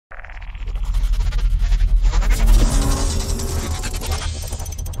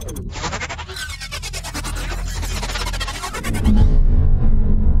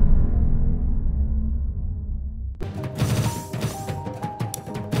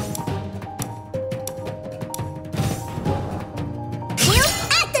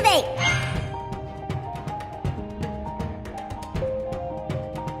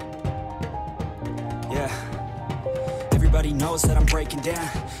breaking down.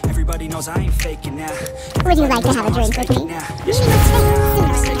 Everybody knows I ain't faking now. Would you like to have a drink with me? Would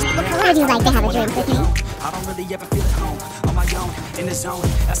you like to have a drink with me? I don't really ever feel at home, on my own, in the zone.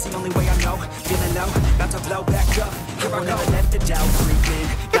 That's the only way I know. Feeling low, about to blow back up. Here I never let the doubt creep in.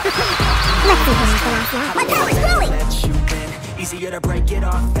 Let's see who's the last now. My power's growing! Let you in. Easier to break it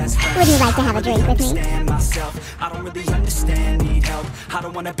off, that's right. Would you like to have a drink with me? Myself. I don't really understand, need help. I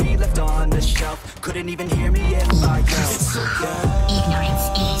don't wanna be left on the shelf. Couldn't even hear me if I yelled. It's so good. Ignorance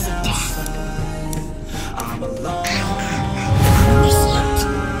is death. I'm alone.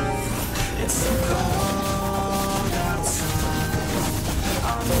 It's so cold outside.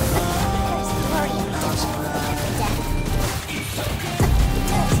 I'm alone.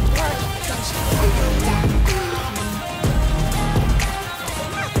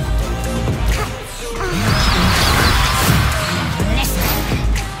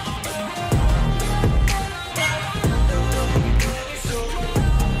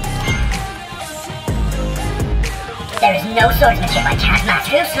 There is no swordsmanship I can't match.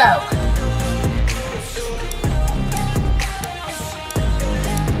 Too slow.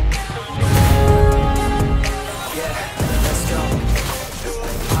 Yeah, let's go.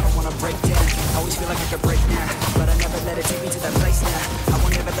 I don't wanna break down. I always feel like I could break now, but I never let it take me to that place now. I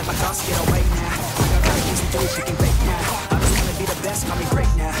won't ever let my thoughts get away now. I got better things to do, picking bait now. I just wanna be the best, call me great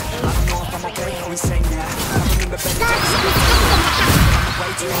now. I don't know if I'm okay or insane now. I remember better days. I'm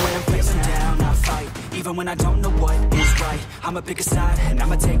way too when I'm facing down. I fight. Even when I don't know what is right, I'ma pick a side and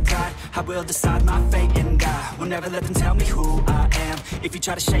I'ma take pride. I will decide my fate and I will never let them tell me who I am. If you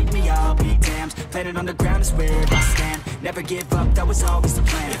try to shake me, I'll be damned. Planet on the ground is where I stand. Never give up, that was always the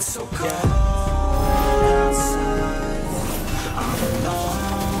plan. It's so cold outside. I'm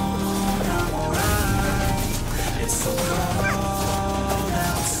alone, I'm alright. It's so cold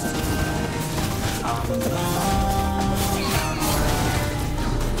outside. I'm alone.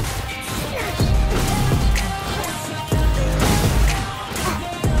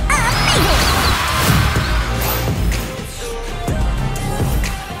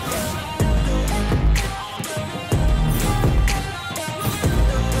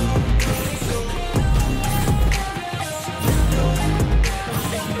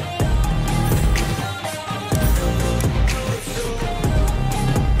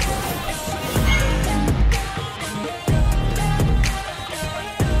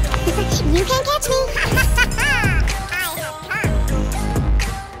 You can't catch me! I have come!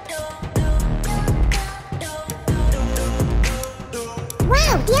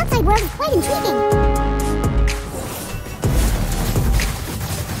 Wow, the outside world is quite intriguing!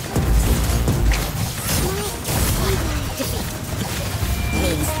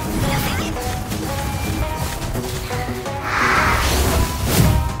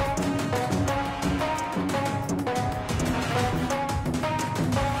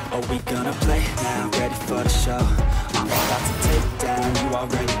 Are we gonna play now? Ready for the show? I'm about to take down, you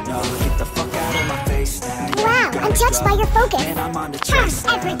already know. Get the fuck out of my face now. Wow, I'm touched by your focus. And I'm on the chase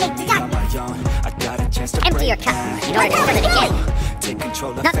now. Everything's Me done. on my own. I got a chance to Empty your break cup now. in order to fill it again. Take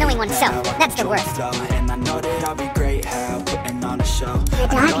control of Not knowing fate oneself, now. I that's the control worst. flow, and I know that I'll be great how putting on a show. The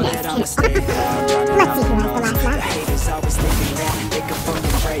I know that I'ma darkness stay can... out, Let's see who has the last the laugh. haters always thinking that they can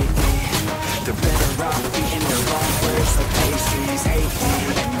fucking break me. They're better off beating their own words like pastries. Hate me,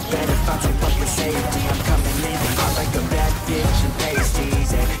 and you better find some fucking safety. I'm coming in hot like a bad bitch and pasties.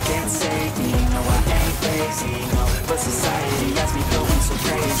 They can't save me, no I ain't lazy, no. But society has me going so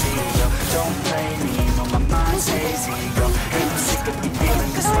crazy, yo. Don't play me, no my mind's hazy, yo. And I'm sick of me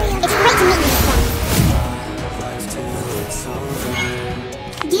feeling this way. It's great to meet you, friend. Life till it's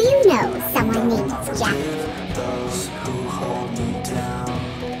over. Do you know someone named Jack? Those who hold me down,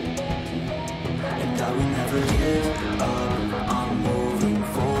 and I will never give up. I'm moving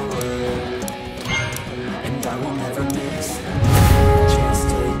forward, and I will never miss. Just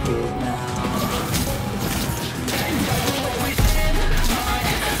take it now.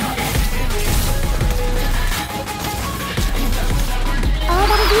 All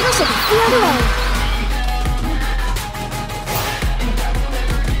that is evil should be sealed away.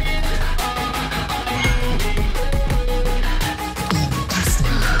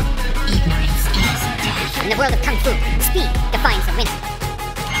 In the world of Kung Fu, speed defines the winner.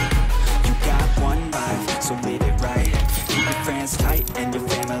 You got one life, so live it right. Keep your friends tight and your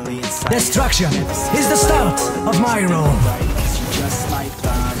family in sight. Destruction is the start of my role. You just might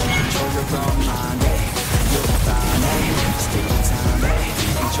find and control your own mind, eh? You'll be fine, eh? Stick with time,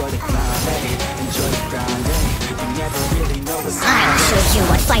 eh? Enjoy the climb, eh? Enjoy the grind, eh? You never really know what's I'll show you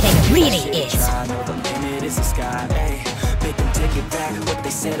what fighting really is. I know the limit is the sky, eh? Make them take it back, what they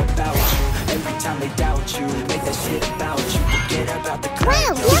said about you. Every every time they doubt you. Make that shit about you, forget about the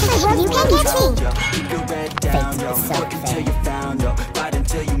Wow, you can't catch me. keep your head down, yo. Work until you found, yo. Fight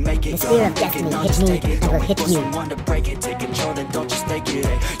until you make it, The spear of destiny hit me and will hit you. Someone to break it, take control, then don't just take it.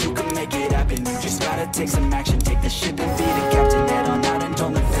 Hey, you can make it happen, you just gotta take some action. Take the ship and be the captain, head on out and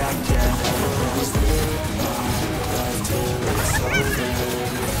don't look back, yeah.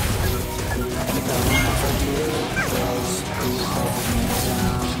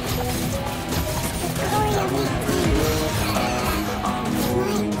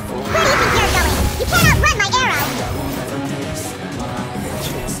 You cannot run my arrow!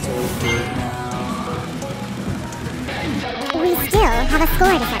 We still have a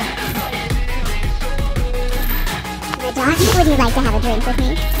score to settle. Doc, would you like to have a drink with me?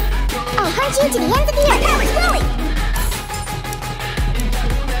 I'll hunt you to the ends of the earth!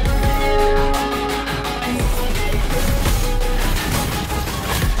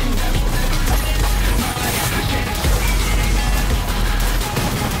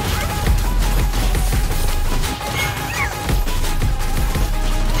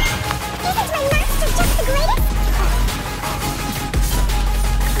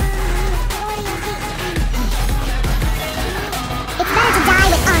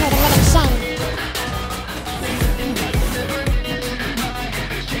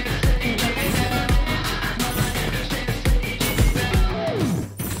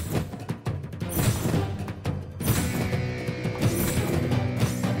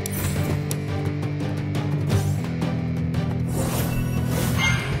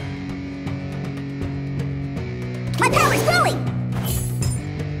 Power's growing!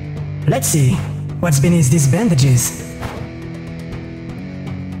 Let's see. What's beneath these bandages?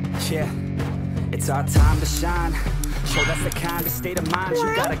 Yeah, it's our time to shine. Show that's the kind of state of mind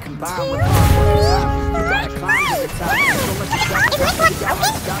you gotta combine with hard work time. You gotta climb to the top. So much is got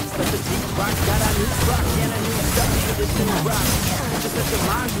stops, let the deep rock. Got a new rock and a new stuff for this new rock. Just let your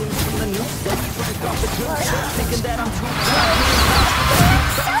mind loose from the new stuff. Break off the good stuff, thinking that I'm too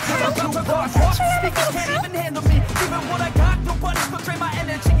Speakers can't even handle me. Even what I got, nobody's betray my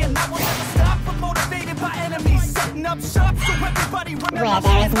energy, and I will never stop. I'm motivated by enemies, setting up shop so everybody remember Where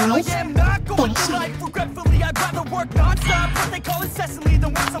there is light, I am not going through life regretfully. I'd rather work non-stop. What they call incessantly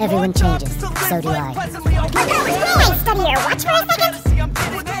than once a Everyone changes, so do I. Wait, steady here, watch for a second! I'm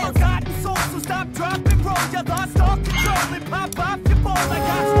getting there, forgotten souls, so stop, drop, and roll. Your thoughts don't control it, pop off your ball. I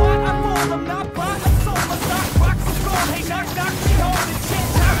got what I roll, I'm not bought, I'm sold. My stock rocks and roll. Hey, knock, knock me home, and shit,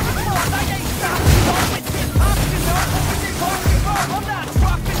 knock me home. I ain't stopping home, it's hip-hop, you know. It's rock and roll, I'm not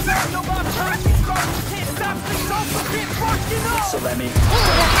dropping down. No, I'm rocking strong, you can't stop me, so forget rocking on. So let me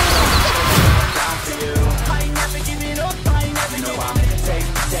down for you. I ain't never giving up, I ain't never giving up.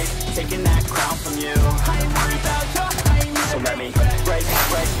 Taking that crown from you. I ain't worried about your so let me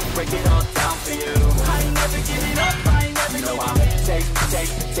break it all down for you. I ain't never giving up, I ain't never giving up. I'm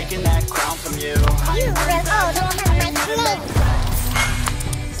taking that crown from you. You will all become my slave!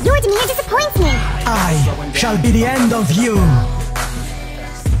 Your demeanor disappoints me! I shall be the end of you.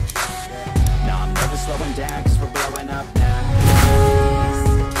 No, I'm never slowing down, cause we're blowing up now.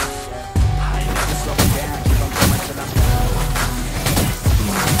 I ain't never slowing down, keep on going till I'm down.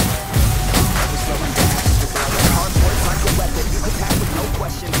 Never slowing down, cause we're blowing up. Hard work like a weapon, you can pass with no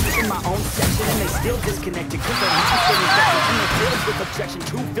question. In my own section, and they still disconnected, cause they're interested in sections, and they're filled with objection,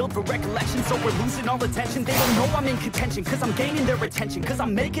 too filled for recollection, so we're losing all attention. They don't know I'm in contention, cause I'm gaining their attention, cause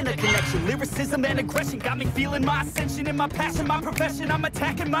I'm making a connection. Lyricism and aggression got me feeling my ascension. In my passion, my profession, I'm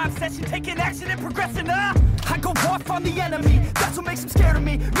attacking my obsession, taking action and progressing. I go off on the enemy, that's what makes them scared of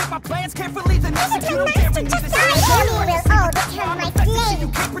me. Make my plans carefully, then execute them daring me. Just die, or you will all become my slave! You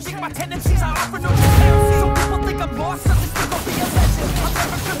can't predict my tendencies, I offer no transparency. So people think I'm lost, so this think I'll be a legend. I'm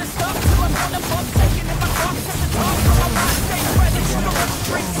never gonna stop till I'm on above taking in my thoughts at the top. So I'm not staying ready, so the rest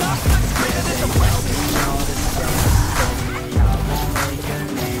drinks up. Let's get it in the west.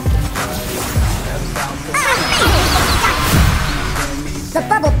 The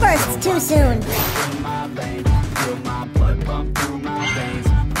bubble bursts too soon.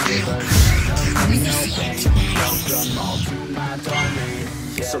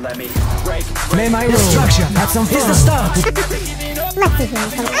 So let me break. May my destruction have some fun. Is the start. Let's see here,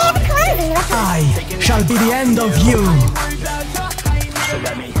 some I have a closing with I shall be the end of you. So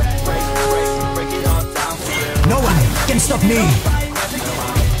let me break it all down for you. No one can stop me.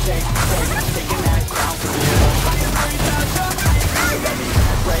 Taking that crown for you.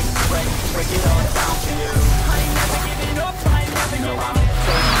 Break it all down for you. I ain't never giving up, I ain't never giving up.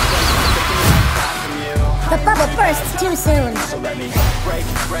 Taking that crown from you. The bubble bursts too soon. So let me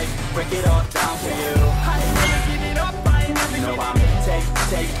break it all down for you. I ain't never giving up, I ain't never giving up.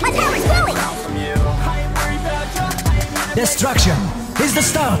 My power's growing! Destruction is the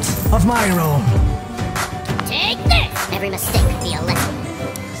start of my role. Take this! Every mistake could be a lesson.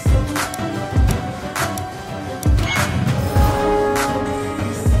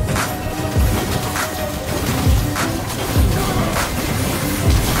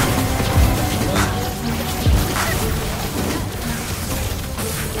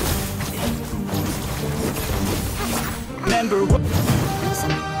 Remember what?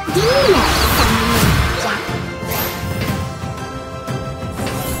 Do you know someone named Jack?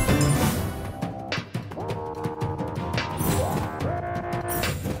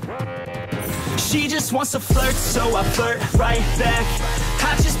 She just wants to flirt, so I flirt right back.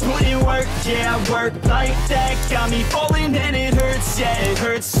 I just put in work, yeah, I work like that. Got me falling and it hurts, yeah, it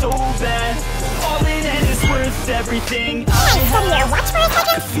hurts so bad. All in and it's worth everything I Hey, have. steady your watch for a I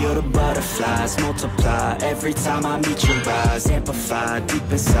second? feel the butterflies multiply every time I meet your eyes. Amplify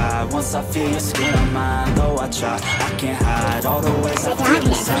deep inside once I feel your skin on mine. Though I try, I can't hide all the ways I feel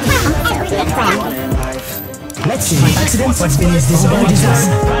inside. Everything I want in life. Let's see, accident what's beneath this band design.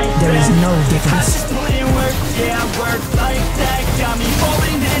 There is no I difference. just put in work, yeah, I work like that. Got me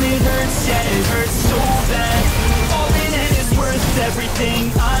falling and it hurts, yeah, it hurts so bad. All in and it's worth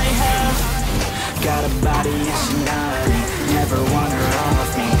everything I have. Got a body and she not me. Never want her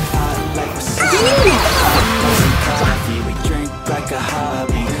off me. Hot like coffee. We drink like a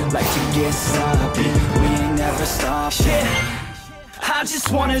hobby. Like to get sloppy. We ain't never stop, yeah. I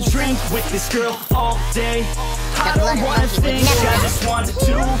just wanna drink with this girl all day. I don't wanna think, I just want to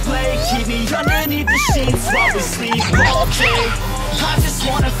play. Keep me underneath the sheets while we sleep all day. I just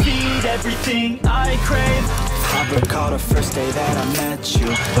wanna feed everything I crave. I recall the first day that I met you.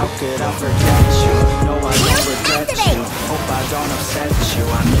 How could I forget you? No, I don't regret you. Hope I don't upset you.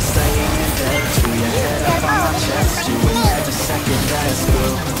 I miss laying in bed to your head up on my chest. You were never second best,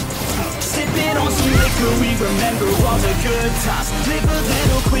 girl. Sipping on some liquor, we remember all the good times. Live a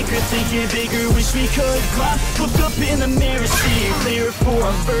little quicker, thinking bigger, wish we could climb. Look up in the mirror, see it clear for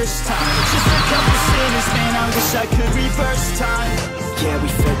a first time. Just a couple sinners, man, I wish I could reverse time. Yeah, we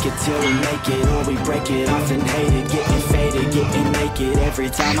fake it till we make it, or we break it, often hate it. Getting faded, getting naked, every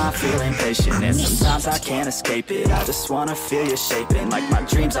time I feel impatient. And sometimes I can't escape it, I just wanna feel you shaping. Like my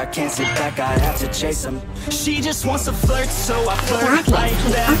dreams, I can't sit back, I have to chase them. She just wants to flirt, so I flirt like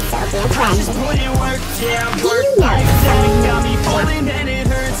that. I just put in work, yeah, I work like that. Got me falling and it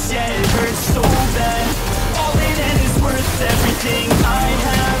hurts, yeah, it hurts so bad. All in and it's worth everything I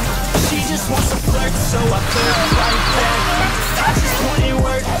have. She just wants to flirt, so I flirt like that. I just put in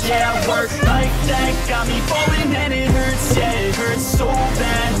work, yeah, I work like that. Got me falling and it hurts, yeah, it hurts so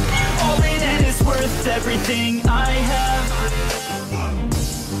bad. All in and it's worth everything I have.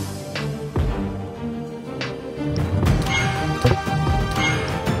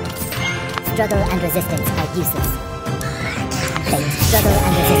 Struggle and resistance are useless. Fate, struggle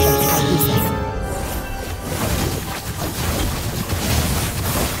and resistance are useless.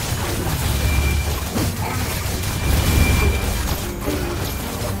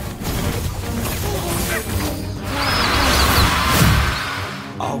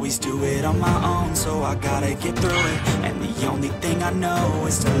 Always do it on my own, so I gotta get through it. And the only thing I know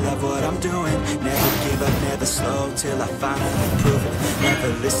is to love what I'm doing. Never give up, never slow, till I finally prove it. Never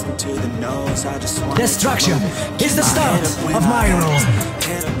listen to the no's, I just want Destruction is the start of my role.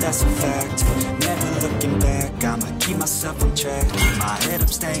 Head up, that's a fact. Never looking back, I'ma keep myself on track. Keep my head up,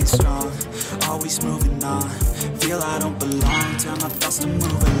 staying strong, always moving on. Feel I don't belong, tell my thoughts to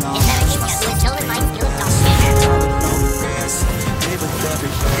move along. Is that a skill? Children mind skills don't share. No regrets, live with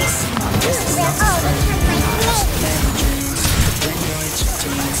every breath. See my business not to many dreams. When you hit your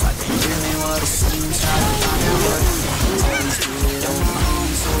teens, life ain't really what it seems. Try to find out what it means. Always do it on my own,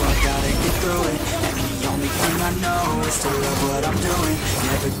 so I gotta get through it. And the only thing I know is to love what I'm doing.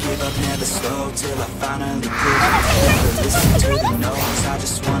 Never give up, never slow, till I finally prove it. Never listen to the no's, I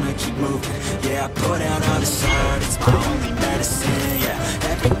just wanna keep moving. Yeah, I put out all this art, it's my only medicine. Yeah,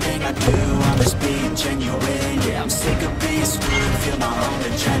 everything I do, I'm just being genuine. Yeah, I'm sick of being screwed, feel my own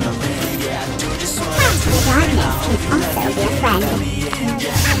adrenaline. Yeah, I do just what I do, and I hope you let me in, let me in.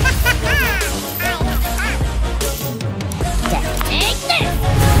 Take this!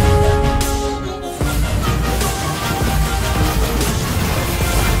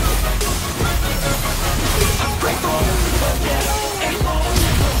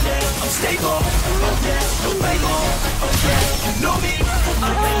 Stable, oh yeah, no label, oh yeah, you know me,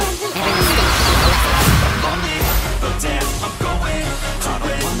 Every mistake I'm lonely, but damn, I'm going. I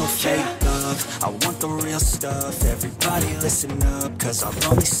don't want no fake love, I want the real stuff, everybody listen up, cause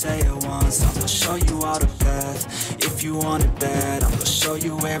I'll only say it once. I'm gonna show you all the path, if you want it bad. I'm gonna show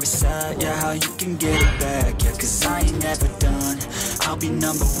you where it's at, yeah, how you can get it back. Yeah, cause I ain't never done, I'll be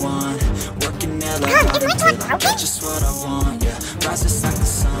number one. Working hella hard until I get just what I want, yeah. Rises like the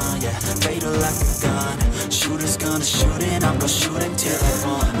sun, yeah, fatal like a gun. Shooters gonna shoot and I'm gonna shoot until I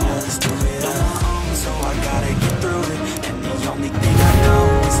run, yeah. Let's do it on my own, so I gotta get through it. And the only thing I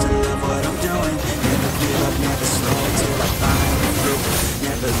know is to love what I'm doing. Never give up, never slow till I finally prove it.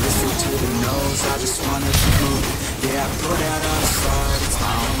 Never listen to the no's, I just wanna keep moving. Yeah, I put out all the stars, it's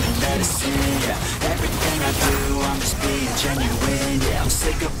my only medicine, yeah. Everything I do, I'm just being genuine, yeah. I'm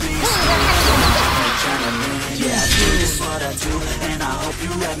sick of being strong, adrenaline, yeah. I do just what I do, and I hope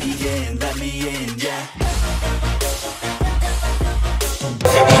you let me in, yeah.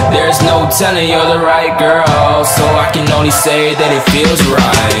 There's no telling you're the right girl, so I can only say that it feels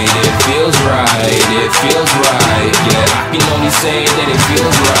right. It feels right, it feels right. Yeah, I can only say that it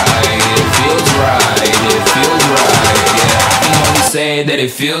feels right. It feels right, it feels right. Yeah, I can only say that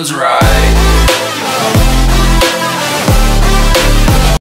it feels right.